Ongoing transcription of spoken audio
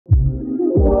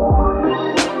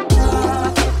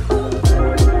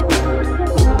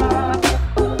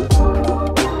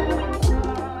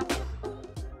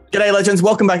G'day, legends.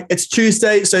 Welcome back. It's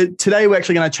Tuesday. So today we're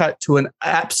actually going to chat to an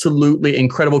absolutely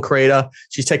incredible creator.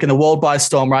 She's taken the world by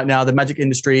storm right now. The magic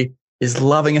industry is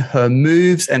loving her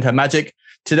moves and her magic.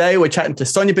 Today we're chatting to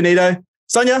Sonia Benito.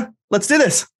 Sonia, let's do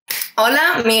this.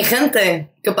 Hola, mi gente.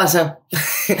 ¿Qué pasa?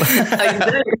 How you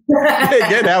doing?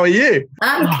 Good. How are you?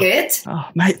 I'm good. Oh,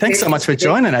 mate, thanks so much for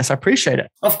joining us. I appreciate it.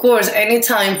 Of course,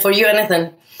 anytime for you,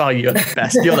 anything. Oh, you're the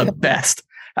best. You're the best.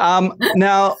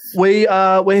 Now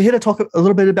we're here to talk a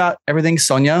little bit about everything,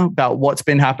 Sonia, about what's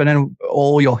been happening,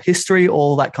 all your history,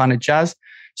 all that kind of jazz.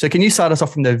 So can you start us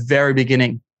off from the very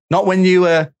beginning? Not when you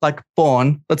were like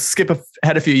born. Let's skip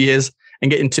ahead a few years and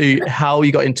get into how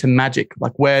you got into magic.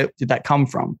 Like, where did that come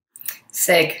from?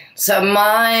 Sick. So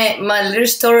my little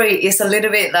story is a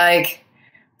little bit like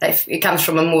it comes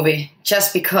from a movie,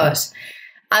 just because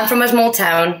I'm from a small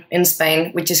town in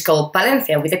Spain, which is called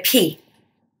Valencia with a P.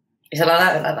 Is it like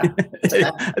that?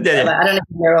 Yeah. I don't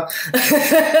know.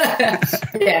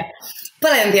 Yeah.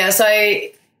 Valencia. So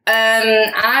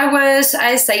I was,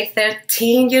 I say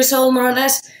 13 years old, more or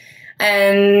less.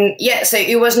 And yeah, so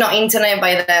it was not internet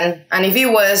by then. And if it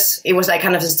was like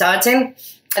kind of starting.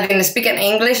 I didn't speak in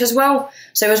English as well.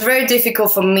 So it was very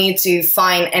difficult for me to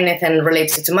find anything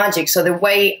related to magic. So the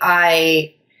way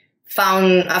I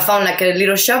found like a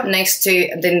little shop next to,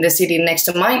 in the city next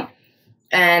to mine.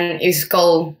 And it's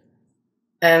called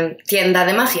Tienda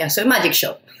de Magia, so a magic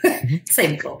shop.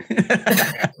 Simple.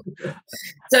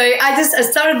 So I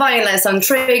started buying like some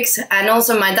tricks, and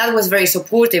also my dad was very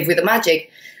supportive with the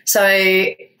magic. So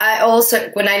I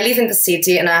also, when I live in the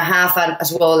city, and I have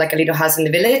as well like a little house in the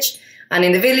village, and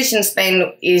in the village in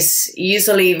Spain is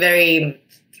usually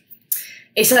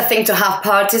it's a thing to have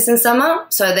parties in summer.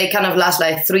 So they kind of last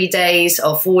like 3 days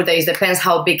or 4 days, depends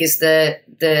how big is the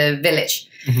village.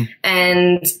 Mm-hmm.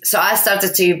 And so I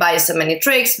started to buy so many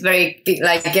tricks,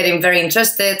 getting very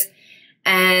interested,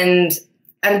 and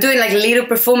I'm doing like little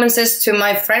performances to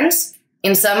my friends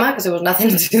in summer because there was nothing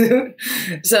to do.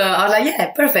 So I was like, yeah,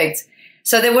 perfect.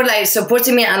 So they were like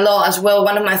supporting me a lot as well.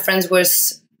 One of my friends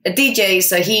was a DJ,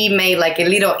 so he made like a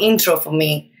little intro for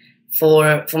me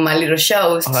for my little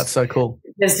shows. Oh, that's so cool.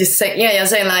 Just saying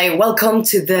like, welcome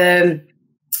to the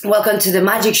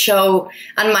magic show.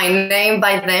 And my name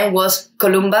by then was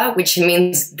Columba, which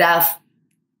means dove.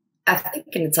 I think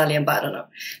in Italian, but I don't know.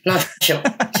 Not sure.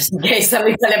 Just in case some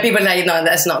Italian people are like, no,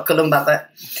 that's not Columba. But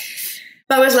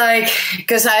I was like,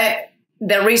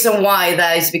 the reason why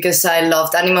that is because I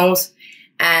loved animals.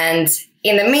 And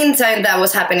in the meantime, that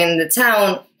was happening in the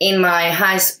town, in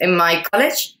my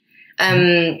college.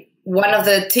 One of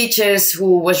the teachers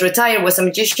who was retired was a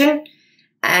magician.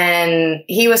 And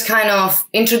he was kind of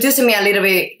introducing me a little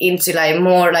bit into like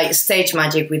more like stage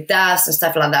magic with doves and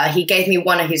stuff like that. He gave me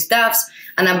one of his doves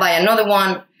and I buy another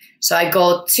one. So I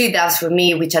got 2 doves for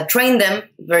me, which I trained them,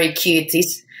 very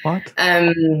cuties. What?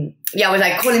 Yeah, I was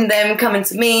like calling them, coming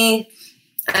to me.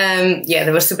 Yeah,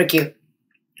 they were super cute.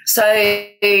 So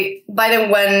by then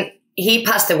when he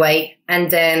passed away, and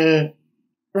then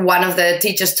one of the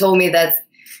teachers told me that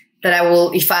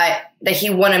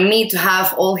he wanted me to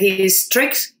have all his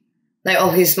tricks, like all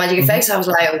his magic effects. I was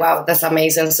like, wow, that's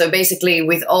amazing. So basically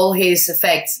with all his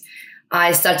effects,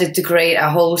 I started to create a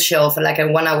whole show for like a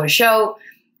 1-hour show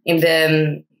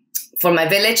for my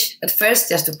village at first,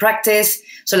 just to practice.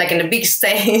 So like in a big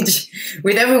stage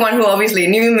with everyone who obviously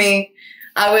knew me.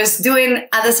 I was doing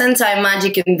at the same time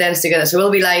magic and dance together. So it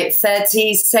will be like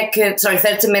 30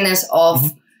 minutes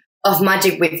of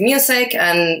magic with music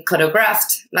and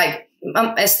choreographed, like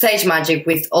a stage magic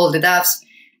with all the doves,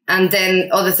 and then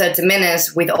other 30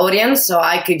 minutes with audience. So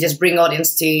I could just bring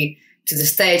audience to the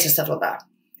stage and stuff like that.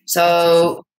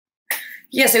 So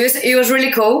yes, it was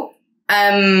really cool.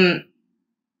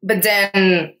 But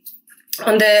then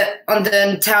on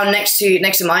the town next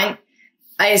to mine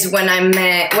is when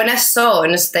I saw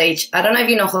on the stage, I don't know if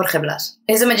you know Jorge Blas.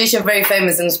 He's a magician very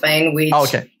famous in Spain, which he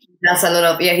does a lot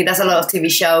of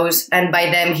TV shows. And by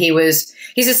then he's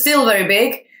still very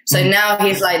big. So now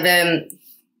he's like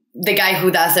the guy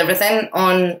who does everything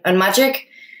on magic.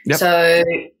 Yep. So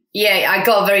yeah, I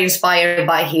got very inspired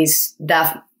by his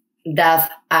dove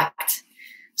act.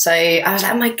 So I was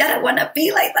like, oh my God, I want to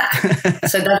be like that.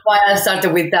 So that's why I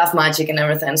started with dove magic and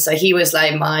everything. So he was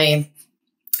like my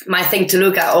thing to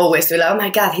look at always, to be like, oh my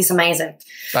God, he's amazing.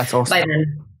 That's awesome. By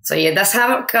then. So yeah, that's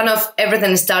how kind of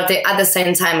everything started at the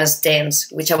same time as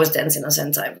dance, which I was dancing at the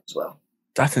same time as well.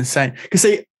 That's insane. Because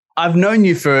see, I've known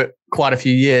you for quite a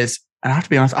few years, and I have to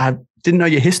be honest, I didn't know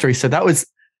your history. So that's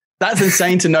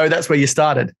insane to know that's where you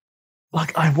started.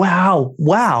 Like,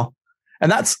 wow.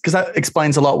 And that's because that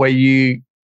explains a lot where you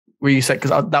said,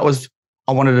 because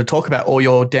I wanted to talk about all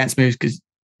your dance moves, because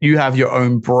you have your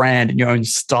own brand and your own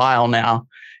style now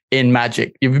in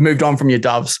magic. You've moved on from your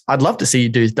doves. I'd love to see you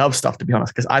do dove stuff, to be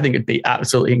honest, because I think it'd be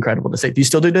absolutely incredible to see. Do you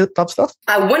still do the dove stuff?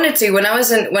 I wanted to. When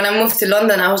I moved to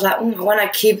London, I was like, I want to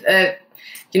keep, I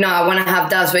want to have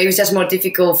doves, but it was just more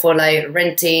difficult for like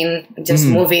renting, just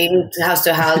moving house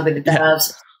to house with the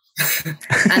doves.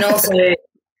 And also,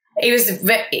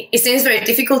 it seems very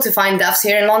difficult to find doves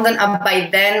here in London. And by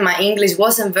then, my English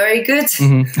wasn't very good.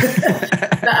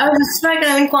 But I was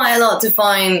struggling quite a lot to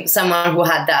find someone who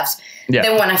had doves. Yeah.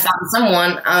 Then when I found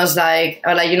someone, I was like,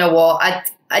 you know what?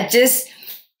 I just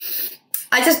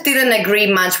didn't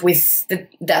agree much with the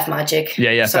dove magic.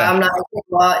 Yeah. So fair. I'm like,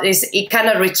 well, it kind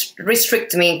of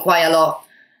restricted me quite a lot.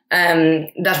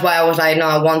 That's why I was like, no,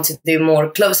 I want to do more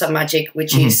close-up magic,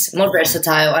 which is more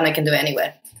versatile and I can do it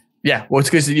anywhere. Yeah, well, it's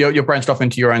because you're branched off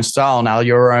into your own style now,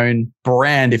 your own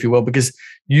brand, if you will, because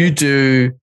you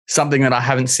do something that I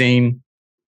haven't seen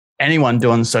anyone do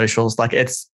on socials. Like,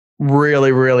 it's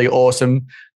really, really awesome.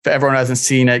 For everyone who hasn't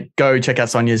seen it, go check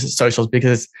out Sonia's socials,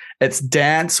 because it's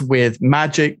dance with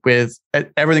magic, with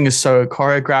everything is so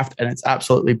choreographed and it's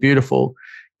absolutely beautiful.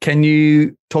 Can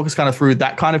you talk us kind of through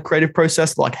that kind of creative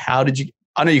process? Like, how did you,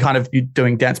 I know you're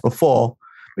doing dance before,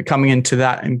 but coming into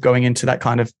that and going into that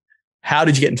kind of, how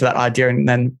did you get into that idea and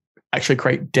then actually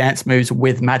create dance moves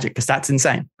with magic? Because that's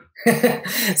insane.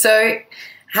 So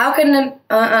how can,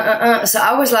 so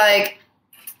I was like,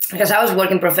 because I was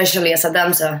working professionally as a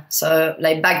dancer, so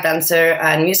like back dancer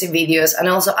and music videos, and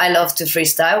also I love to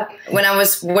freestyle. When I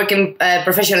was working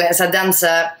professionally as a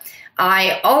dancer,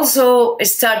 I also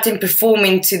started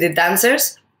performing to the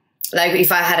dancers. Like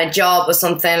if I had a job or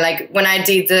something, like when I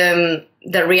did the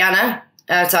Rihanna,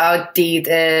 so I did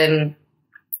a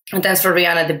dance for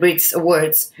Rihanna, the Brits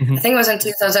Awards. I think it was in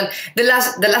 2000. The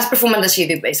last performance that she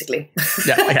did, basically.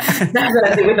 Yeah, okay. That's what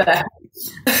I did with her.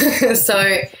 So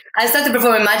I started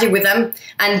performing magic with them,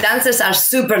 and dancers are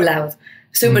super loud,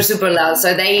 super loud.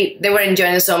 So they were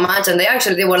enjoying it so much, and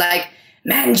they were like,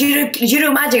 man, you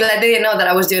do magic. Like, they didn't know that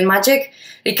I was doing magic.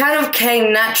 It kind of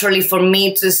came naturally for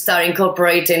me to start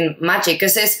incorporating magic,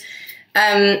 because it's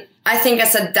I think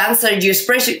as a dancer you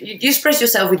express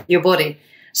yourself with your body.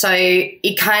 So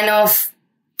it kind of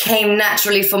came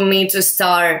naturally for me to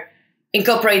start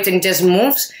incorporating just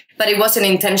moves, but it wasn't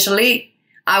intentionally.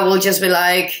 I will just be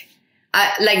like,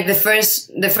 the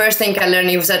first thing I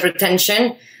learned was that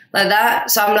retention, like that.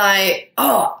 So I'm like,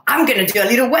 oh, I'm gonna do a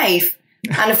little wave,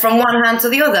 and from one hand to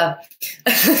the other.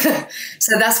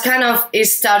 So that's kind of it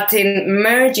starting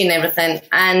merging everything,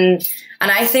 and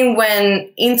I think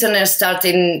when internet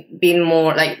started being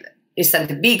more like it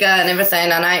started bigger and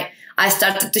everything, and I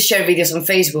started to share videos on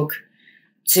Facebook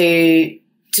to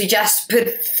just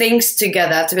put things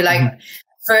together, to be like,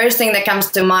 first thing that comes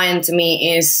to mind to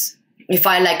me is if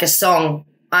I like a song,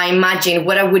 I imagine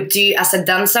what I would do as a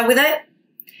dancer with it.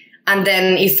 And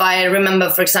then if I remember,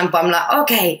 for example, I'm like,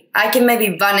 okay, I can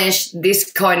maybe vanish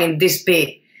this coin in this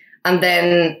beat. And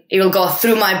then it will go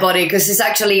through my body, because it's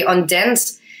actually on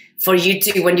dance for you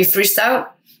to, when you freestyle,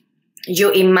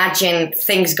 you imagine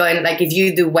things going, like if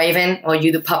you do waving or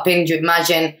you do popping, you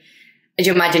imagine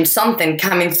something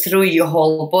coming through your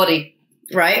whole body,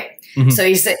 right? So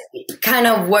it kind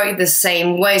of worked the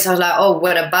same way. So I was like, oh,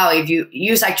 what about if you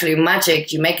use actually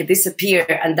magic, you make it disappear,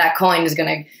 and that coin is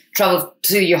going to travel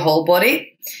to your whole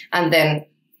body and then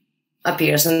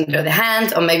appears under the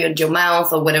hand or maybe on your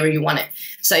mouth or whatever you want it.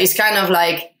 So it's kind of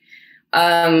like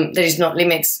there is no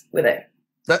limits with it.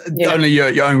 Only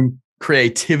your own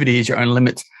creativity is your own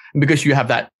limits, and because you have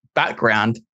that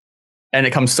background and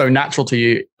it comes so natural to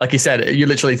you, like you said, you're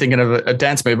literally thinking of a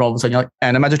dance move and all of a sudden you're like,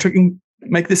 and a magic trick, can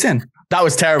make this in. That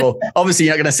was terrible. Obviously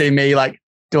you're not going to see me like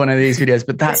doing any of these videos,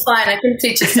 but that's fine. I can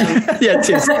teach you some.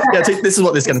 This is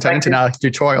what this is going to turn into now, a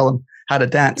tutorial on how to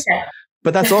dance.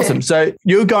 But that's awesome. So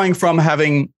you're going from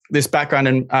having this background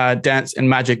in dance and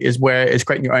magic is where it's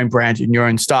creating your own brand and your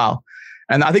own style.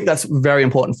 And I think that's very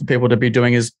important for people to be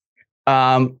doing, is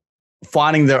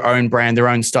finding their own brand, their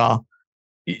own style.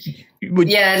 The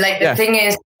thing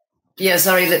is,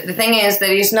 the thing is,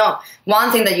 there is not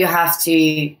one thing that you have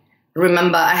to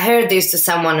remember. I heard this to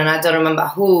someone and I don't remember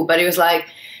who, but it was like,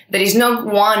 there is not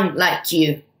one like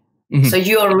you. So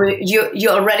you're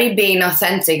already being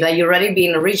authentic, like you're already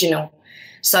being original.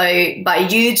 So by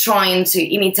you trying to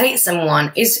imitate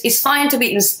someone, it's fine to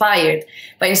be inspired,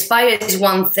 but inspired is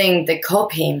one thing, the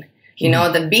copying,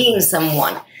 the being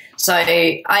someone. So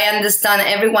I understand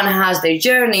everyone has their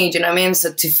journey, you know what I mean?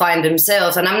 So to find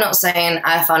themselves, and I'm not saying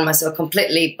I found myself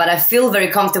completely, but I feel very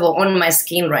comfortable on my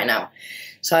skin right now.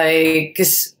 So,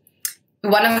 because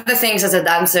one of the things as a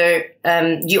dancer,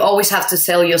 you always have to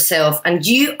sell yourself, and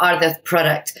you are the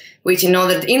product, which in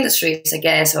other industries, I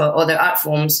guess, or other art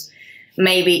forms,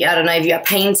 maybe, I don't know, if you're a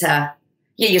painter,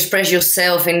 yeah, you express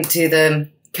yourself into the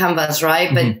canvas, right?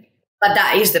 Mm-hmm. But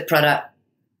that is the product.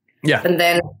 Yeah. And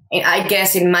then I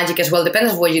guess in magic as well,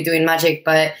 depends on what you do in magic,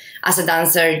 but as a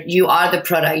dancer, you are the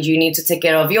product. You need to take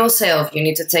care of yourself. You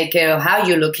need to take care of how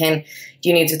you're looking.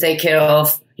 You need to take care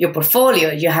of your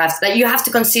portfolio. You have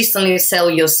to consistently sell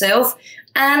yourself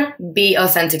and be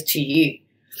authentic to you,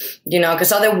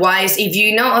 because otherwise, if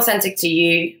you're not authentic to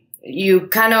you,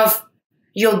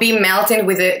 you'll be melting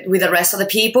with the rest of the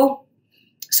people.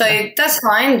 So that's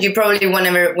fine. You probably,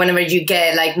 whenever you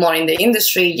get like more in the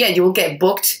industry, yeah, you will get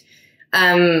booked.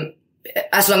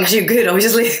 As long as you're good,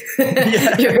 obviously,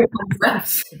 you're good,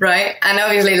 right? And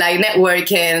obviously like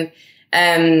networking,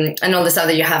 and all the stuff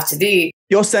that you have to do.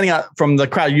 You're standing out from the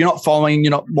crowd. You're not following,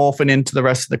 you're not morphing into the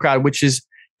rest of the crowd, which is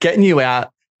getting you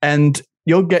out, and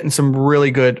you're getting some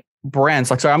really good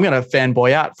brands. Like, sorry, I'm going to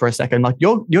fanboy out for a second. Like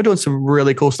you're doing some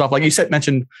really cool stuff. Like you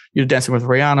mentioned you're dancing with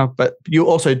Rihanna, but you're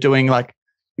also doing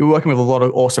you're working with a lot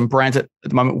of awesome brands at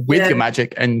the moment with your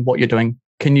magic and what you're doing.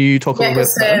 Can you talk a little bit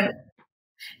about that?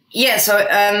 Yeah, so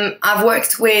I've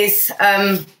worked with,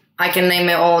 I can name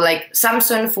it all, like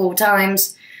Samsung 4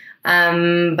 times,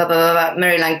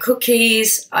 Maryland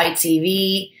Cookies,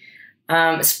 ITV,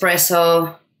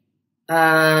 Espresso,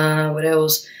 what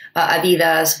else?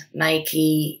 Adidas,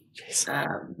 Nike,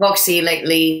 Voxy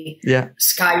lately,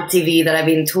 Sky TV that I've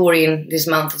been touring this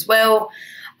month as well,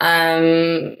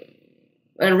 and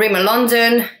Rimmel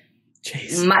London,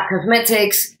 MAC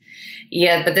Cosmetics.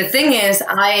 Yeah, but the thing is,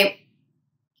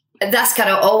 that's kind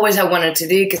of always I wanted to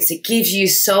do because it gives you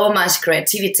so much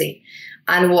creativity.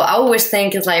 And what I always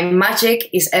think is like magic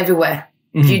is everywhere.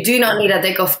 Mm-hmm. You do not need a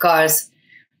deck of cards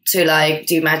to like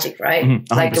do magic, right?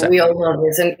 Mm-hmm. Like we all know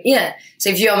this. And yeah,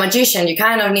 so if you're a magician, you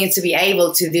kind of need to be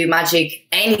able to do magic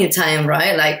anytime,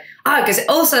 right? Like, because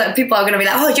also people are going to be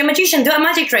like, oh, you're a magician, do a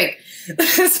magic trick.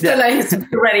 So like it's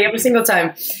ready every single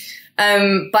time.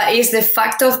 But it's the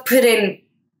fact of putting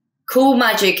cool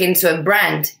magic into a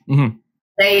brand. Mm-hmm.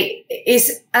 I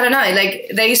don't know,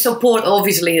 like they support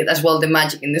obviously as well the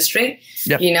magic industry,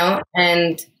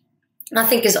 and I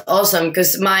think it's awesome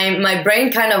because my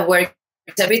brain kind of works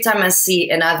every time I see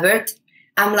an advert.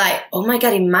 I'm like, oh my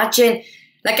God, imagine,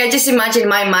 like I just imagine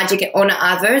my magic on an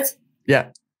advert. Yeah.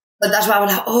 But that's why I'm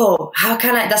like, oh, how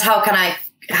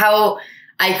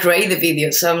I create the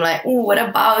video. So I'm like, oh, what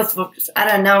about, I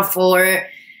don't know, for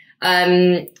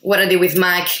what I did with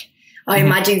MAC. I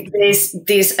imagine this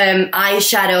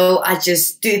eyeshadow, I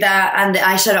just do that and the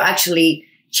eyeshadow actually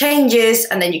changes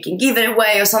and then you can give it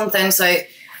away or something. So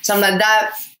I'm like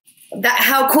that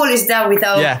how cool is that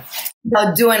without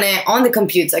doing it on the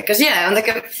computer? Because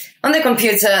on the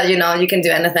computer, you can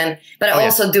do anything, but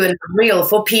also doing real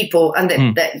for people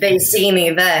and they see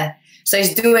me there. So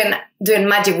it's doing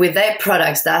magic with their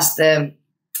products. That's the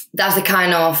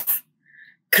kind of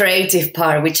creative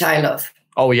part, which I love.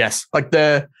 Oh yes. Like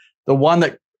the one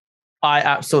that I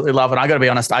absolutely love, and I got to be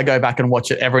honest, I go back and watch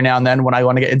it every now and then when I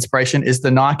want to get inspiration, is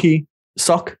the Nike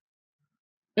sock.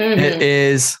 Mm-hmm. It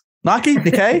is Nike?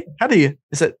 How do you?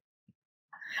 Is it?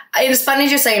 In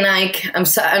Spanish, you say Nike.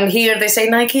 I'm here. They say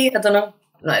Nike. I don't know.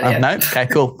 No. Okay,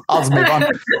 cool. I'll just move on.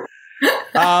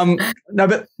 No,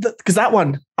 but because that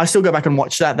one, I still go back and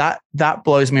watch that. That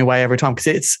blows me away every time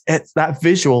because it's that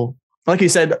visual. Like you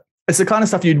said, it's the kind of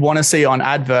stuff you'd want to see on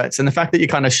adverts, and the fact that you're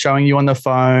kind of showing you on the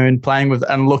phone, playing with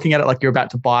and looking at it like you're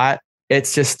about to buy it.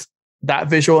 It's just that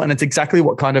visual, and it's exactly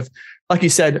what kind of, like you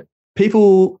said,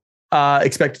 people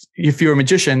expect if you're a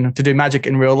magician to do magic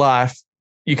in real life,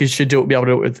 you should be able to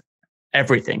do it with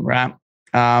everything, right?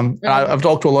 I've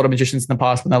talked to a lot of magicians in the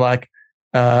past when they're like,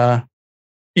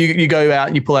 you go out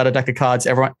and you pull out a deck of cards.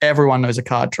 Everyone knows a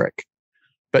card trick,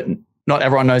 but not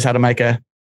everyone knows how to make a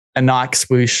Nike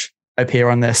swoosh appear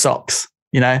on their socks,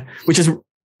 which is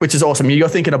awesome. You're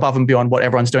thinking above and beyond what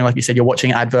everyone's doing. Like you said, you're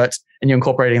watching adverts and you're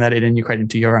incorporating that in and you're creating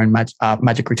to your own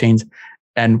magic routines,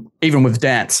 and even with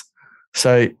dance.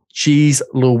 So, geez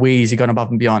Louise, you're going above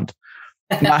and beyond.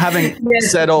 Now, having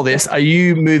said all this, are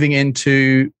you moving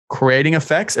into creating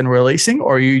effects and releasing,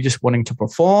 or are you just wanting to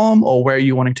perform, or where are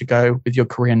you wanting to go with your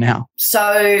career now?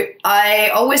 So I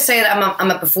always say that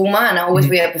I'm a performer, and I always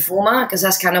be a performer because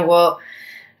that's kind of what,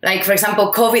 like, for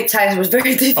example, COVID times was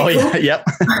very difficult. Oh, yeah, yep.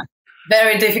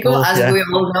 Very difficult, as we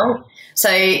all know. So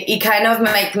it kind of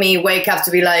make me wake up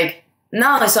to be like,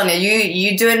 no, Sonia,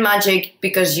 you doing magic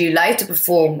because you like to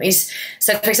perform.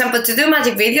 So, for example, to do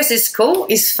magic videos is cool,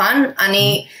 it's fun,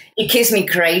 and it keeps me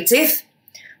creative.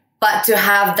 But to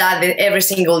have that every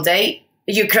single day,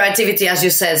 your creativity, as you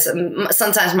said,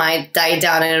 sometimes might die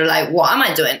down, and you're like, what am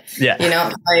I doing? Yeah. You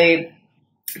know,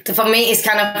 for me, it's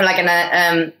kind of like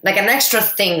an extra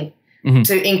thing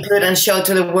to include and show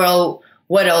to the world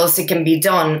what else it can be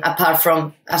done apart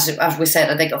from, as we said,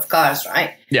 a deck of cards,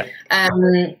 right? Yeah.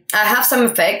 I have some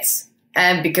effects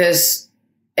because,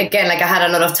 again, like I had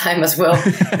a lot of time as well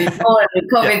before the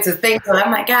COVID to think. So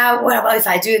I'm like, what about if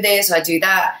I do this or I do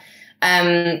that?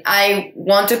 I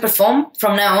want to perform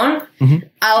from now on.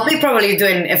 I'll be probably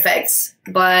doing effects,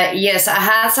 but yes, I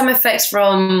had some effects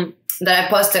from that I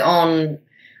posted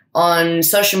on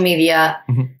social media.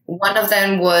 One of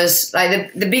them was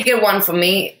like the bigger one for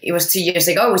me. It was 2 years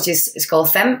ago, which is called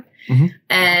Fem.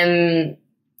 And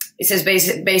it says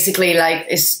basically like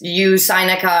you sign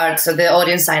a card, so the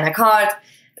audience sign a card.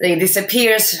 It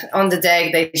disappears on the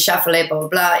deck. They shuffle it, blah blah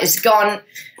blah. It's gone,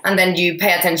 and then you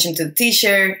pay attention to the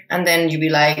T-shirt, and then you be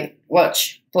like,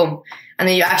 watch, boom, and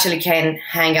then you actually can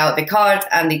hang out the card,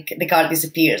 and the card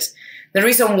disappears. The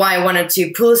reason why I wanted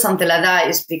to pull something like that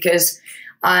is because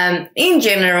in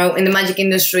general, in the magic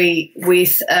industry,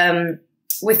 with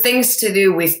things to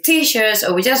do with T-shirts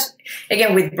or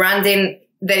with branding,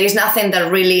 there is nothing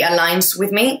that really aligns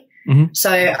with me.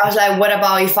 So I was like, what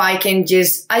about if I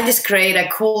just create a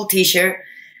cool T-shirt,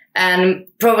 and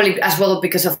probably as well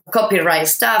because of copyright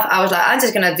stuff, I was like, I'm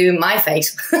just gonna do my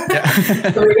face.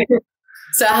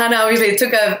 So Hannah obviously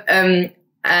took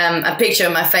a picture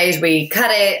of my face. We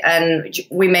cut it and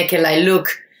we make it like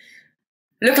look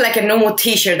like a normal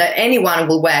T-shirt that anyone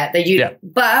will wear.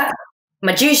 But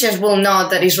magicians will know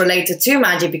that it's related to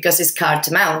magic because it's card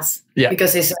to mouth.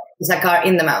 Because it's a card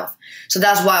in the mouth. So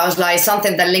that's why I was like,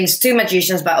 something that links to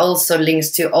magicians, but also links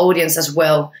to audience as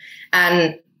well.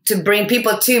 And to bring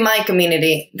people to my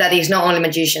community that is not only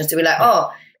magicians, to be like,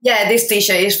 oh, yeah, this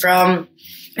T-shirt is from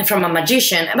a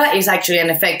magician, but it's actually an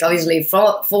effect. Obviously,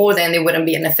 for them, it wouldn't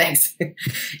be an effect.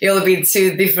 It will be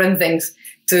two different things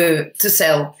to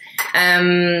sell.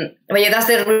 But yeah, that's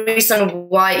the reason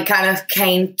why it kind of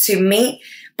came to me.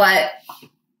 But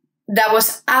that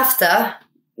was after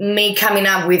me coming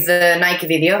up with the Nike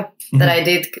video that I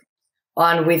did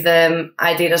on with them.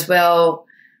 I did as well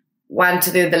want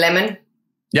to do the Lemon.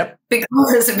 Yep.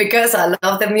 Because I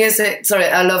love the music. Sorry,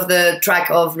 I love the track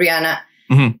of Rihanna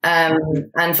and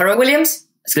Pharrell Williams.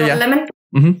 It's called Lemon.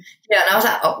 Yeah, and I was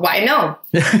like, oh, why no?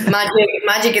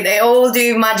 Magic. They all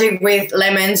do magic with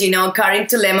lemons, you know, carrying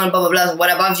to lemon, blah blah blah.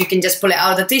 What about if you can just pull it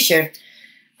out of the T-shirt?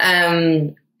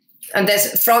 And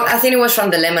there's I think it was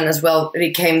from the lemon as well.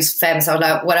 It came Fem. So I was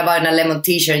like, what about in a lemon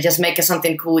T-shirt? Just make it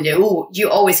something cool. You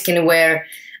always can wear,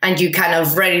 and you kind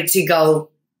of ready to go.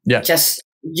 Yeah. Just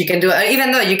you can do it,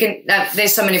 even though you can.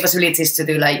 There's so many possibilities to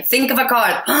do. Like think of a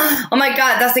card. Oh my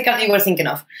God, that's the card you were thinking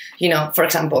of. You know, for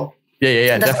example.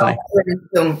 Yeah, that's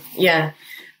definitely. Yeah.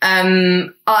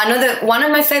 Another one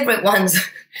of my favorite ones.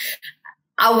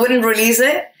 I wouldn't release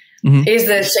it. Is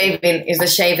the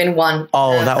shaving one.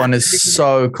 Oh, that one is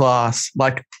so class.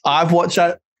 Like I've watched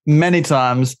that many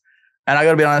times, and I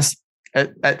got to be honest,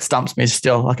 it stumps me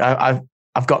still. Like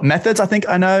I've got methods I think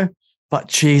I know, but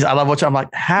geez, I love watching. I'm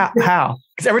like, how?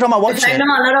 Because every time I watch it, I know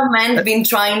a lot of men have been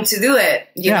trying to do it,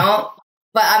 you know.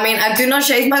 But I mean, I do not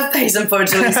shave my face,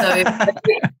 unfortunately. So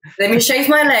let me shave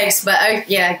my legs. But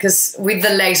because with the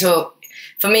legs,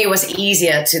 for me, it was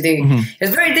easier to do.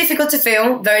 It's very difficult to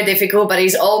film, very difficult, but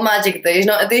it's all magic. There is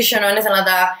no addition or anything like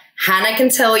that. Hannah can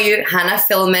tell you, Hannah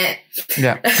film it.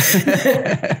 Yeah.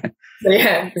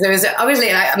 So it was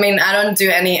obviously, I mean, I don't do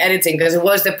any editing because it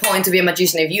was the point to be a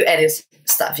magician if you edit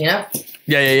stuff, you know?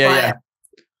 Yeah.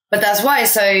 But that's why.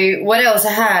 So what else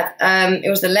I had? It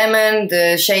was the lemon,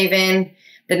 the shaving,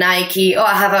 the Nike. Oh,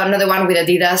 I have another one with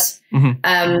Adidas.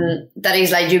 That is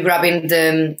like you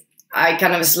grabbing I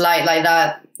kind of slide like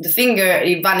that. The finger,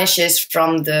 it vanishes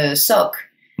from the sock.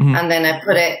 And then I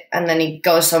put it, and then it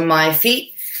goes on my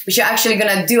feet, which I'm actually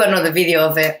going to do another video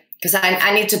of it because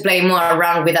I need to play more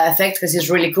around with that effect because it's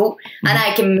really cool. And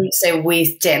I can mix it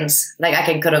with gems. Like I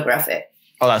can choreograph it.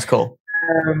 Oh, that's cool.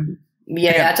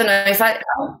 I don't know if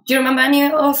do you remember any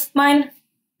of mine?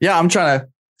 Yeah, I'm trying to,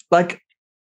 like,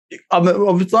 I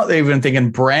was not even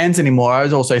thinking brands anymore. I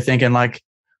was also thinking like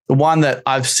the one that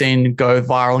I've seen go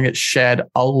viral and get shared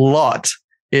a lot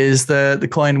is the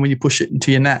coin when you push it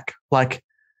into your neck. Like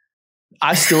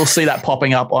I still see that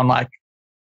popping up on like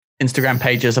Instagram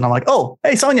pages and I'm like, oh,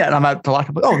 hey, Sonia. And I'm out to like,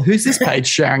 oh, who's this page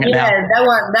sharing it now? Yeah,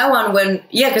 that one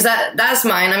because that's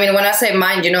mine. I mean, when I say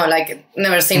mine, you know, like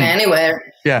never seen it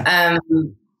anywhere. Yeah.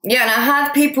 And I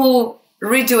had people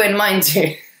redoing mine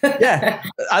too. Yeah,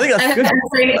 I think that's good. I'm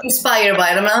really inspired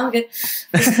by it. I'm like, okay,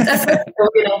 that's cool,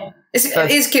 you know.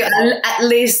 It's cute. At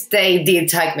least they did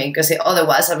tag me, because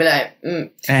otherwise I'd be like,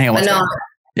 hang on, no,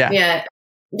 yeah.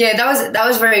 That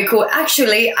was very cool.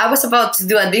 Actually, I was about to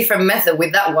do a different method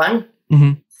with that one,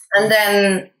 mm-hmm. and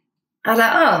then I was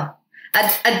like, oh,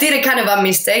 I did a kind of a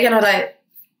mistake, and I was like,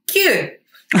 cute.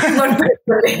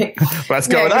 Let's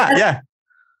go with that. Yeah,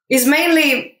 it's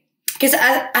mainly because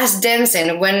as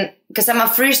dancing, because I'm a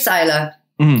freestyler,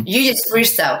 mm-hmm. you just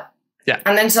freestyle. Yeah.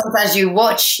 And then sometimes you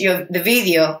watch the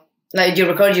video, like you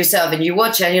record yourself and you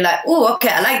watch it and you're like, oh, okay,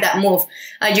 I like that move.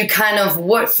 And you kind of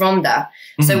work from that.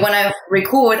 Mm-hmm. So when I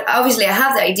record, obviously I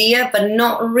have the idea, but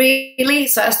not really.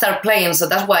 So I start playing. So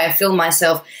that's why I film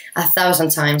myself 1,000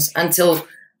 times until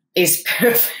it's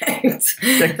perfect.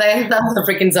 Like 1,000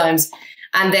 freaking times.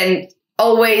 And then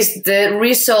always the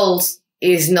results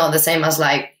is not the same as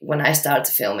like when I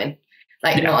started filming.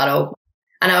 Like not at all.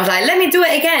 And I was like, let me do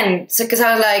it again. So because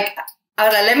I was like,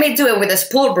 let me do it with a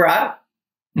sport bra.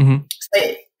 Mm-hmm.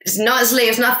 So it's not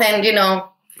sleeves, nothing, Yeah,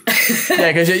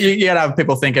 because you gotta have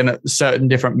people thinking certain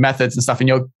different methods and stuff, and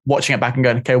you're watching it back and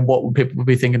going, okay, what would people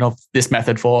be thinking of this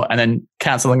method for? And then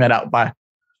cancelling that out by,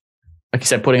 like you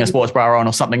said, putting a sports bra on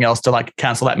or something else to like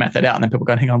cancel that method out. And then people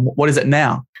go, hang on, what is it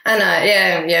now? I know,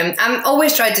 yeah. I'm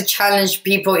always trying to challenge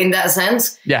people in that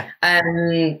sense. Yeah.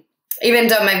 Even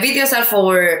though my videos are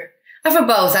for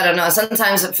both, I don't know,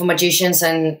 sometimes for magicians,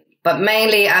 but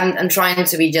mainly I'm trying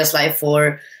to be just like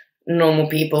for normal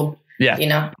people.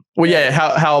 Yeah. Well, yeah.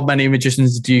 How many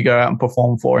magicians do you go out and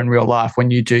perform for in real life when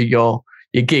you do your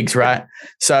gigs, right?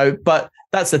 So, but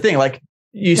that's the thing. Like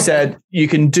you said, you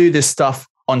can do this stuff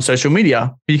on social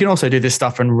media, but you can also do this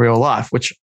stuff in real life,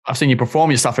 which I've seen you perform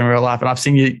your stuff in real life, and I've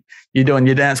seen you doing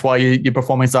your dance while you're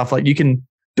performing stuff. Like you can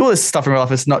do all this stuff in real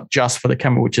life. It's not just for the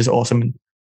camera, which is awesome, and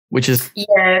which is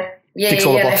ticks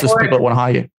all the boxes for people that want to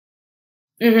hire you.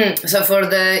 Mm-hmm. So for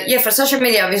social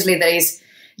media, obviously there is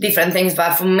different things,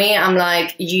 but for me, I'm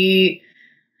like,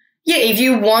 if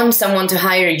you want someone to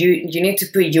hire you, you need to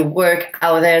put your work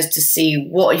out there to see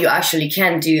what you actually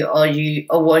can do, or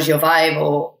what's your vibe,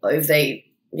 or if they,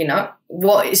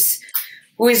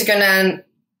 who is gonna,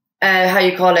 how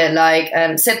you call it, like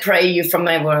separate you from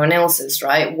everyone else's,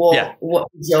 right? What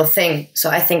is your thing?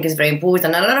 So I think it's very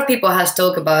important. A lot of people has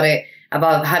talked about it,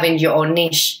 about having your own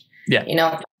niche.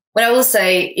 Yeah. But I will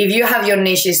say, if you have your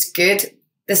niche, is good.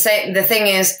 The thing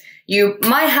is, you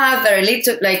might have very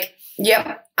little,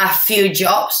 a few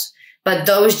jobs, but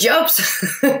those jobs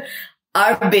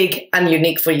are big and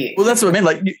unique for you. Well, that's what I mean.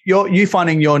 Like you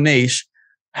finding your niche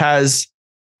has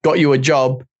got you a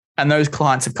job, and those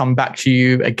clients have come back to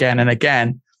you again and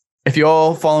again. If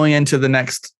you're following into the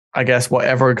next, I guess,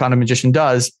 whatever kind of magician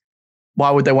does,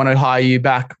 why would they want to hire you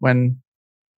back when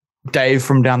Dave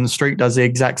from down the street does the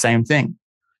exact same thing?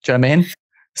 Do you know what I mean?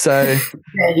 So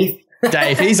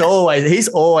Dave, he's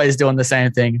always doing the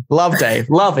same thing. Love Dave,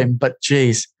 love him, but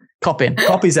geez,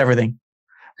 copies everything.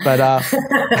 But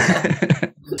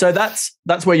so that's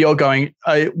where you're going.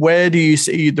 Where do you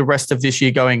see the rest of this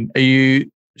year going? Are you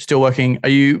still working? Are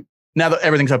you, now that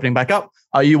everything's opening back up,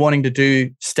 are you wanting to do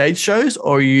stage shows,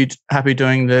 or are you happy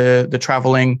doing the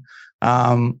traveling?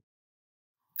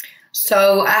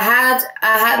 So I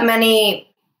had many.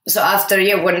 So after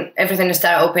when everything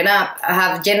started opening up,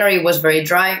 January was very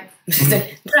dry.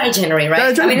 Dry January,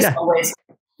 right? I mean, it's always,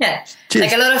 Cheers.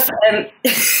 Like a lot of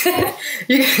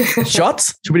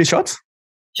shots. Should we do shots?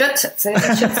 Shots.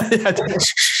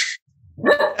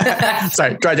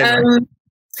 Sorry, dry January.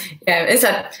 It's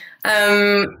a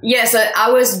so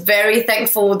I was very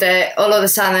thankful that all of a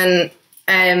sudden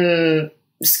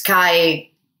Sky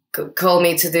called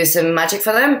me to do some magic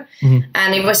for them. Mm-hmm.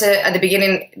 And it was at the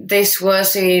beginning, this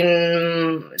was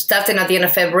starting at the end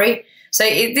of February. So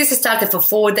this started for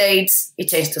 4 dates, it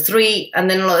changed to 3, and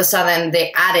then all of a sudden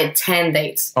they added 10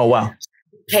 dates. Oh, wow.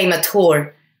 It became a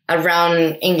tour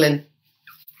around England.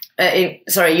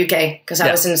 UK, because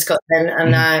I was in Scotland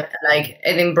and like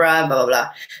Edinburgh, blah, blah,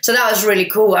 blah. So that was really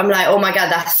cool. I'm like, oh my God,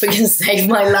 that freaking saved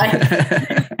my life.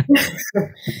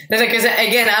 Because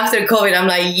again, after COVID, I'm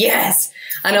like, yes.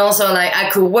 And also like I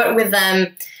could work with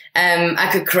them. I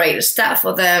could create stuff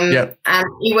for them. Yep. And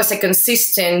it was a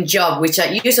consistent job, which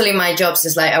usually my jobs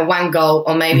is like a one go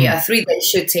or maybe a 3-day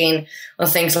shooting or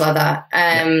things like that.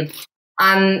 And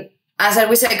as I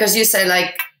would say, because you say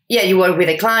like, you work with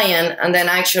a client and then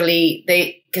actually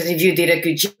because if you did a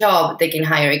good job, they can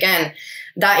hire again.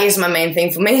 That is my main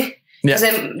thing for me. Because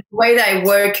the way that I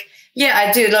work,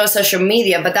 I do a lot of social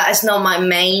media, but that is not my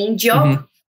main job. Mm-hmm.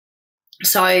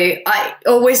 So I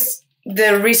always,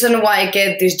 the reason why I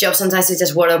get this job sometimes is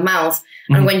just word of mouth.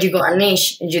 Mm-hmm. And when you got a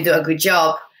niche and you do a good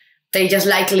job, they just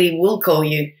likely will call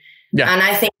you. Yeah. And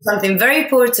I think something very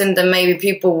important that maybe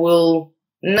people will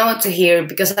know to hear,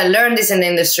 because I learned this in the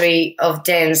industry of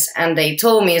dance, and they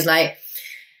told me, is like,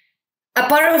 a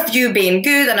part of you being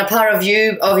good and a part of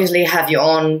you obviously have your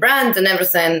own brand and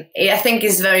everything. I think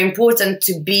it's very important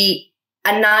to be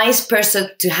a nice person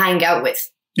to hang out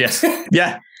with. Yes.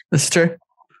 Yeah, that's true.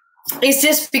 It's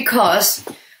just because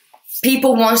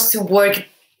people want to work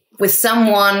with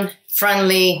someone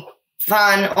friendly,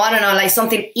 fun, or I don't know, like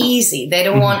something easy. They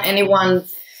don't want anyone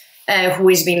who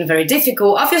is being very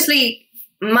difficult. Obviously,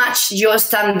 match your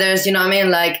standards, you know what I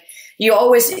mean? Like, you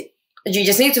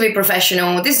just need to be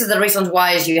professional. This is the reasons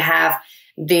why you have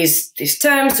these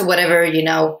terms or whatever, you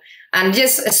know, and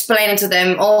just explaining to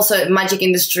them. Also, magic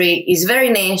industry is very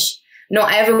niche.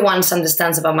 Not everyone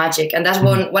understands about magic. And that's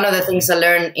one of the things I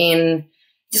learned in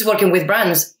just working with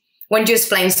brands. When you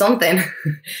explain something,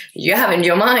 you have in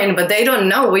your mind, but they don't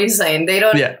know what you're saying. They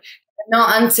don't know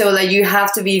until like you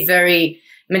have to be very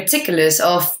meticulous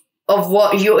of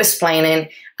what you're explaining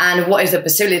and what is the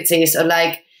facilities, or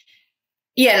like,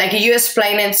 yeah, like you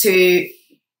explain it to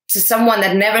someone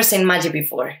that never seen magic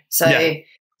before. So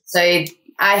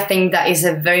I think that is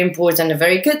a very important, a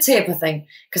very good tip, I think,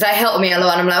 because that helped me a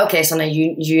lot. And I'm like, okay, so now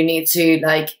you need to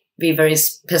like be very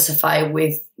specified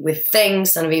with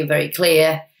things and be very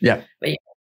clear. Yeah. But yeah.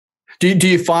 Do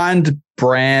you find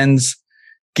brands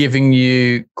giving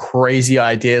you crazy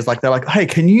ideas? Like they're like, hey,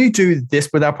 can you do this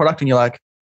with our product? And you're like,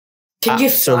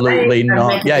 absolutely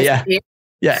not. Yeah.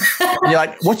 Yeah. You're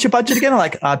like, what's your budget again? I'm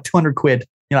like, 200 quid.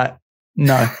 You're like,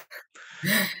 no.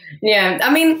 Yeah.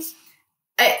 I mean,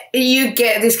 you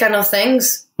get these kind of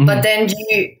things, but then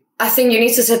I think you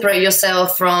need to separate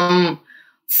yourself from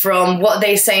what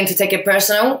they're saying to take it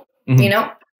personal, you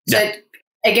know? So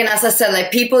again, as I said,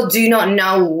 like people do not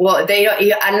know what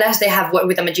unless they have worked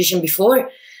with a magician before.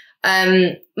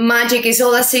 Magic is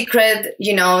all a secret,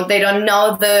 you know, they don't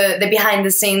know the behind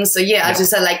the scenes. So I just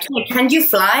said like, hey, can you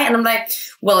fly? And I'm like,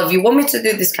 well, if you want me to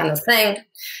do this kind of thing,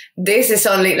 this is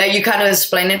only like, you kind of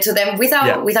explain it to them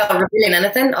without revealing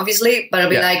anything, obviously, but it'll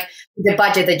be like the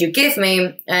budget that you give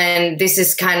me. And this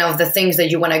is kind of the things that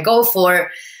you want to go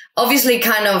for. Obviously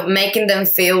kind of making them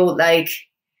feel like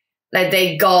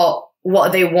they got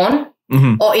what they want.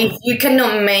 Or if you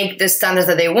cannot make the standards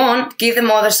that they want, give them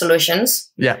other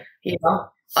solutions. Yeah. You know,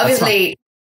 obviously,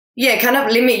 kind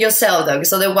of limit yourself though,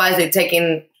 because otherwise they're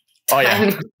taking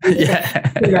time.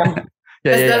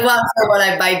 That's what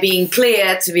I by being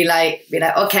clear to be like,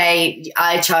 okay,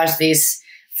 I charge this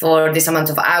for this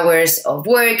amount of hours of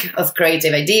work, of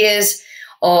creative ideas,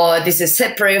 or this is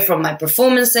separate from my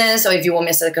performances, or if you want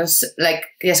me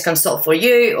to consult for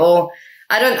you, or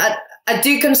I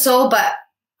do consult, but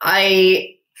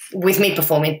with me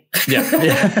performing.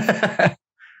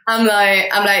 I'm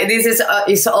like, this is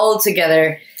it's all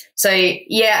together. So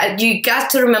you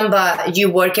got to remember you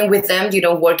working with them, you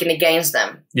don't working against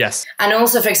them. Yes. And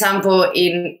also, for example,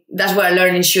 that's what I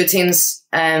learned in shootings.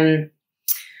 The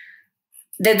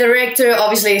director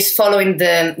obviously is following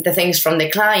the things from the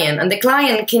client, and the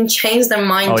client can change their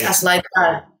mind just like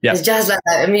that. Yeah. It's just like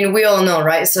that. I mean, we all know,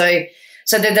 right? So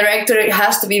the director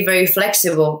has to be very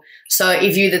flexible. So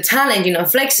if you're the talent, you're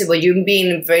not flexible, you're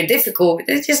being very difficult,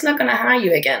 they're just not going to hire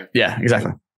you again. Yeah,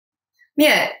 exactly.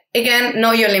 Yeah. Again,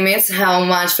 know your limits, how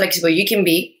much flexible you can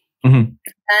be, and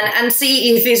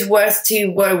see if it's worth to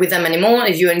work with them anymore,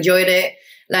 if you enjoyed it.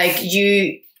 Like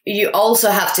you also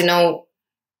have to know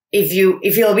if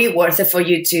it'll be worth it for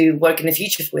you to work in the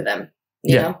future with them.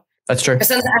 You know? That's true.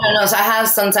 Because I don't know. So I have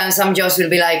sometimes some jobs will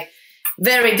be like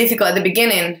very difficult at the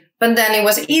beginning, but then it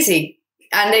was easy.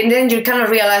 And then you kind of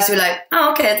realize you're like,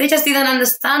 oh, okay, they just didn't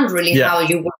understand really how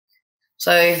you work.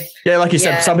 So like you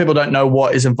said, some people don't know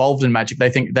what is involved in magic. They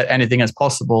think that anything is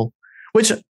possible,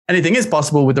 which anything is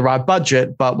possible with the right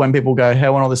budget. But when people go, hey, I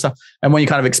want all this stuff, and when you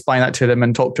kind of explain that to them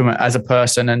and talk to them as a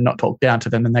person and not talk down to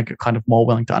them, then they're kind of more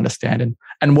willing to understand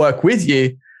and work with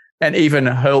you, and even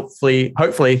hopefully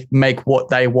make what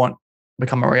they want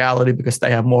become a reality because they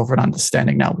have more of an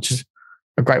understanding now, which is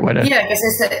a great way to. Yeah,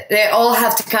 because they all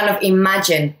have to kind of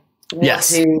imagine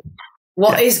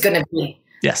what is going to be.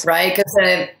 Yes. Right?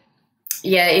 Because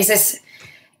it's just,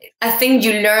 I think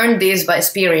you learn this by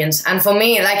experience. And for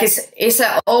me, like it's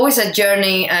always a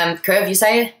journey curve, you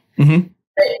say?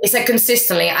 It's like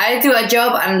consistently. I do a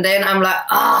job and then I'm like,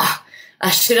 I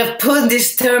should have put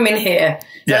this term in here.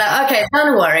 So like, okay,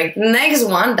 don't worry. Next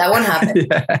one, that won't happen.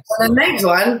 So the next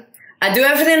one, I do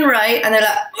everything right, and they're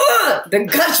like, they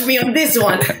catch me on this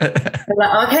one. I'm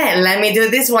like, okay, let me do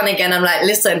this one again. I'm like,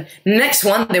 listen, next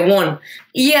one, they won.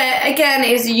 Yeah, again,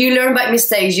 you learn by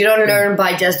mistakes. You don't learn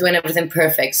by just doing everything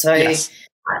perfect. So, as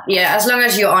long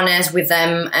as you're honest with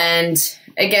them and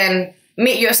again,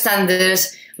 meet your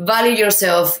standards, value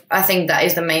yourself. I think that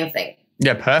is the main thing.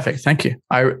 Yeah, perfect. Thank you.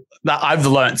 I've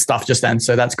learned stuff just then,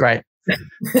 so that's great.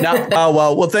 Now,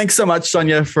 well, thanks so much,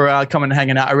 Sonia, for coming and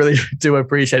hanging out. I really do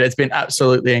appreciate it. It's been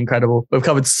absolutely incredible. We've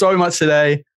covered so much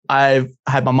today. I've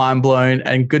had my mind blown,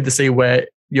 and good to see where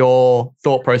your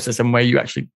thought process and where you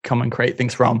actually come and create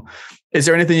things from. Is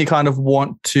there anything you kind of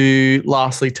want to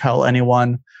lastly tell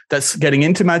anyone that's getting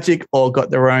into magic or got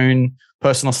their own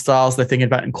personal styles they're thinking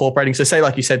about incorporating? So say,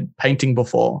 like you said, painting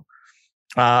before.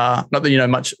 Not that you know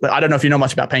much. I don't know if you know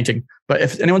much about painting, but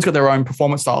if anyone's got their own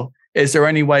performance style, is there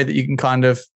any way that you can kind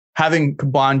of, having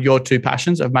combined your two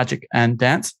passions of magic and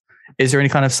dance, is there any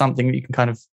kind of something that you can kind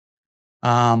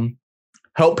of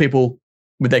help people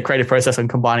with their creative process and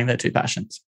combining their two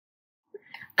passions?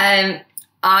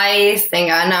 I think,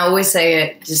 and I always say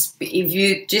it, if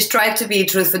you just try to be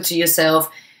truthful to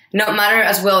yourself, no matter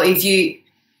as well, if you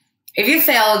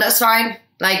fail, that's fine.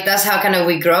 Like, that's how kind of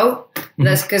we grow.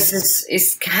 That's because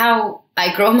it's how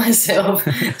I grow myself,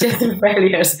 just through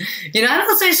failures. You know, and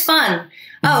also it's fun.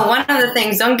 Oh, one of the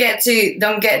things, don't get too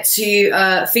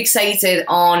fixated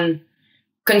on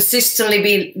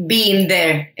consistently being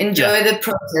there. Enjoy the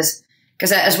process.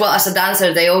 Because as well as a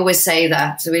dancer, they always say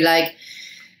that, to be like,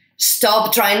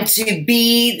 stop trying to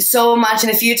be so much in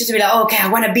the future to be like, oh, okay, I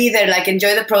want to be there. Like,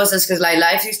 enjoy the process, because like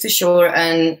life is too short,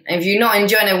 and if you're not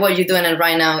enjoying it, what you're doing it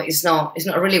right now, it's not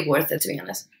really worth it, to be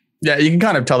honest. Yeah, you can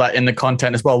kind of tell that in the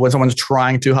content as well. When someone's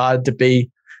trying too hard to be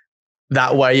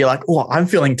that way, you're like, oh, I'm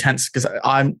feeling tense because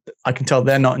I can tell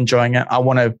they're not enjoying it.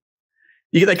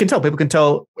 They can tell. People can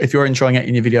tell if you're enjoying it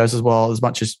in your videos as well, as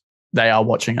much as they are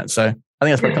watching it. So I think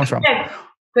that's where it comes from. Yeah.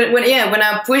 But when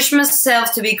I push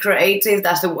myself to be creative,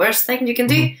 that's the worst thing you can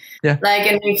do. Yeah. Like,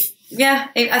 and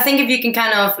I think if you can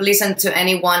kind of listen to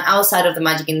anyone outside of the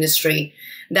magic industry,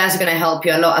 that's going to help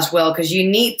you a lot as well. Because you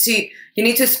need to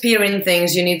experience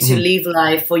things. You need to live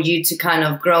life for you to kind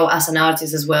of grow as an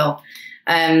artist as well.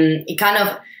 It kind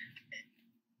of,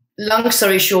 long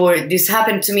story short, this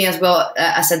happened to me as well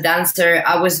as a dancer.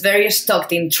 I was very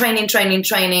stuck in training.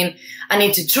 I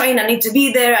need to train. I need to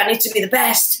be there. I need to be the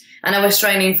best. And I was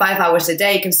training 5 hours a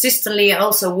day consistently, and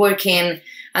also working,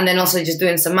 and then also just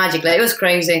doing some magic. Like, it was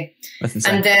crazy.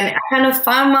 And then I kind of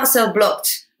found myself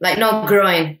blocked, like not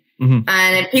growing.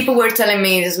 And people were telling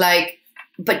me, it's like,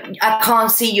 but I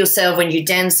can't see yourself when you're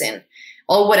dancing.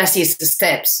 All what I see is the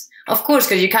steps. Of course,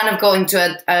 because you kind of go into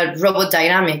a robot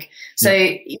dynamic. So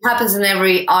it happens in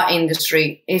every art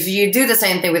industry. If you do the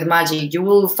same thing with magic, you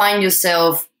will find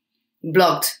yourself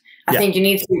blocked. I think you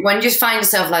need to, when you find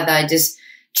yourself like that, just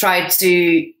try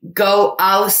to go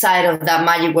outside of that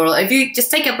magic world. If you just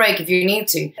take a break if you need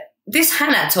to. This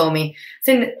Hannah told me,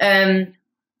 I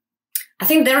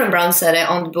think Darren Brown said it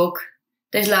on the book.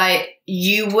 There's like,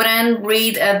 you wouldn't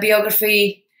read a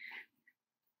biography,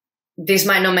 this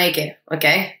might not make it,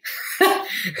 okay?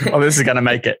 Oh, this is going to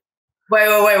make it.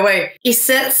 Wait. It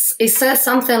says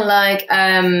something like,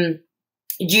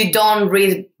 you don't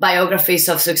read biographies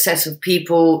of successful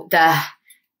people that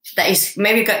is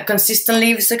maybe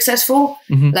consistently successful.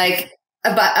 Like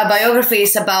a biography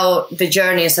is about the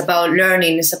journey, it's about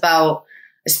learning, it's about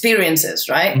experiences,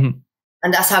 right?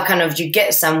 And that's how kind of you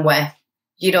get somewhere.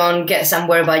 You don't get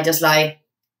somewhere by just like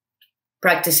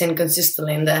practicing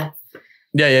consistently in there.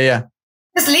 Yeah.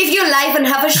 Just live your life and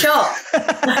have a shot.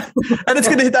 And it's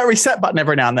good to hit that reset button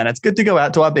every now and then. It's good to go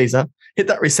out to Ibiza, hit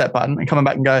that reset button and coming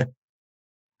back and go,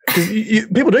 because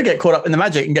people do get caught up in the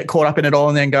magic and get caught up in it all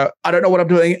and then go, I don't know what I'm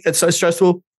doing. It's so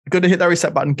stressful. Good to hit that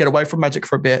reset button, get away from magic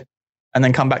for a bit, and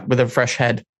then come back with a fresh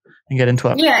head and get into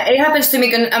it. Yeah, it happens to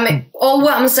me. I mean, all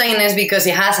what I'm saying is because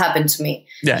it has happened to me.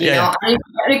 You know? And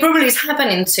it probably is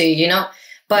happening too, you know?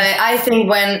 But I think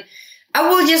when I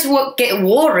will just get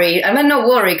worried. I mean, not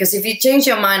worry, because if you change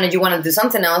your mind and you want to do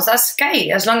something else, that's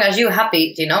okay, as long as you're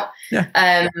happy, you know?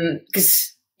 Yeah.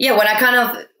 Because when I kind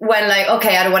of went like,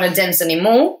 okay, I don't want to dance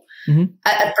anymore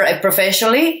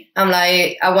professionally, I'm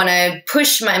like, I want to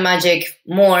push my magic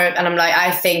more. And I'm like,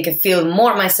 I think I feel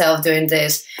more myself doing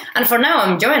this. And for now,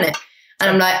 I'm enjoying it. And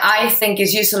I'm like, I think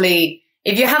it's usually,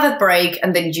 if you have a break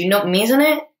and then you're not missing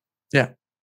it,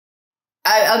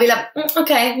 I'll be like,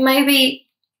 okay, maybe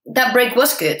that break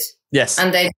was good. Yes.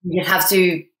 And then you have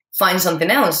to find something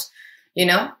else, you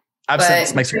know?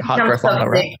 Absence makes your heart grow fonder,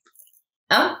 right?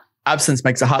 Huh? Absence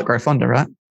makes the heart grow fonder, right?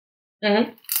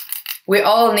 We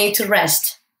all need to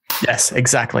rest. Yes,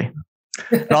 exactly.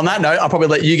 But on that note, I'll probably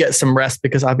let you get some rest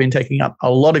because I've been taking up a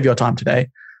lot of your time today.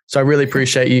 So I really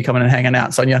appreciate you coming and hanging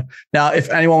out, Sonia. Now, if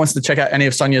anyone wants to check out any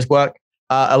of Sonia's work,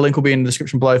 a link will be in the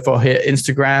description below for her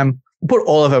Instagram. We'll put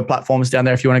all of her platforms down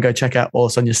there if you want to go check out all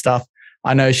Sonia's stuff.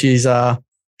 I know she's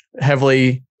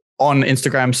heavily on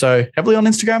Instagram. So heavily on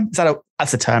Instagram,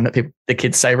 that's the term that the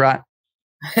kids say, right?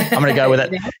 I'm going to go with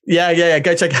it. Yeah.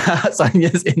 Go check out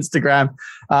Sonia's Instagram.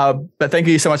 But thank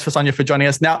you so much Sonia for joining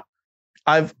us. Now,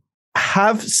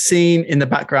 have seen in the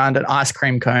background an ice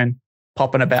cream cone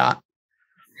popping about.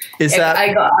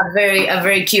 I got a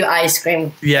very cute ice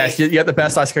cream. Yes, you got the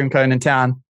best ice cream cone in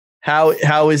town. How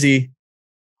is he?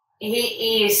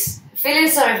 He is feeling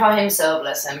sorry for himself,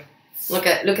 bless him. Look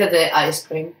at the ice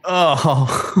cream.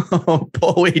 Oh,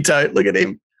 poor wee toad. Look at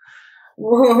him.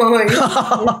 No.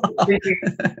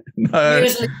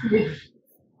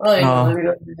 I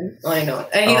know.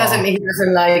 And he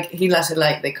doesn't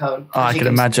like the cone. Oh, I can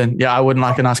imagine. Yeah, I wouldn't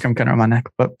like an ice cream cone around my neck,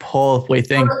 but poor wee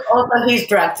thing. Also, he's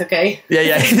dragged, okay?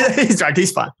 Yeah, he's dragged.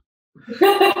 He's fine.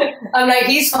 I'm like,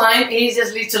 he's fine. He's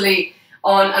just literally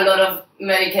on a lot of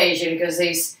medication because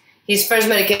his first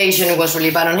medication was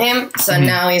really bad on him. So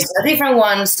now he's a different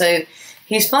one. So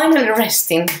he's finally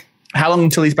resting. How long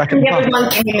until he's back in the park? Everyone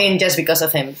came in just because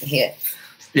of him here.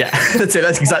 Yeah, that's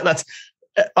it.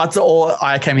 That's all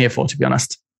I came here for, to be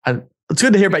honest. It's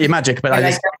good to hear about your magic, but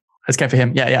I just came for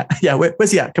him. Yeah.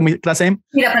 Where's he at? Can I see him?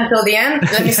 Up until the end.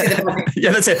 Let me see the puppy.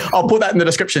 Yeah, that's it. I'll put that in the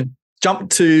description. Jump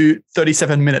to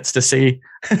 37 minutes to see.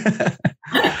 The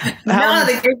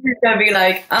kids is going to be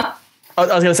like, huh? I was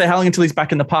going to say, how long until he's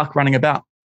back in the park running about?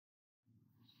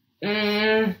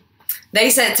 They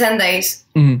said 10 days,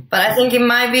 but I think it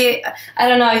might be, I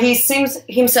don't know, he seems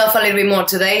himself a little bit more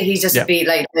today. He's just a bit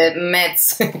like the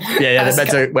meds. Yeah, the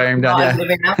meds are wearing him down,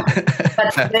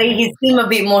 But today he seemed a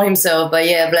bit more himself, but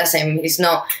yeah, bless him. He's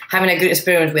not having a good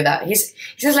experience with that. He's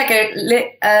just like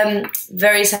a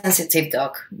very sensitive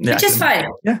dog, which is fine.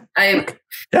 Yeah.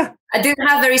 I didn't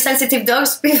have very sensitive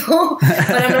dogs before,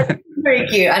 but I'm very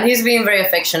cute and he's being very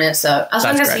affectionate. So as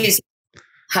long as he's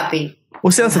happy.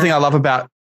 Well, see, that's the thing I love about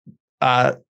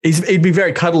he'd be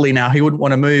very cuddly now. He wouldn't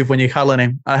want to move when you're cuddling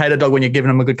him. I hate a dog when you're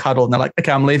giving him a good cuddle and they're like,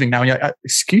 okay, I'm leaving now. And you're like,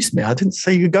 excuse me, I didn't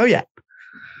say you could go yet.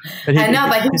 I know,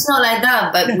 but he's not like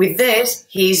that. But with this,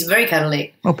 he's very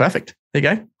cuddly. Oh, perfect. There you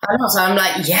go. I know, so I'm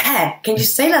like, yeah, can you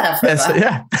say that forever?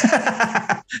 Yeah.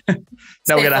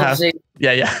 Now we're going to have.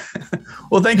 Yeah.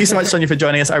 Well, thank you so much, Sonia, for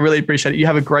joining us. I really appreciate it. You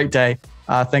have a great day.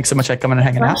 Thanks so much for coming and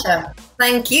hanging out.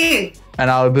 Thank you.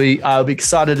 And I'll be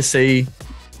excited to see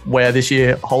where this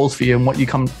year holds for you and what you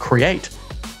come create.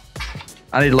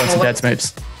 I need to learn some dance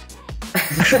moves.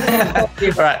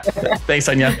 All right. Thanks,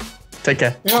 Sonia. Take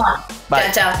care. Bye.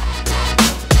 Ciao.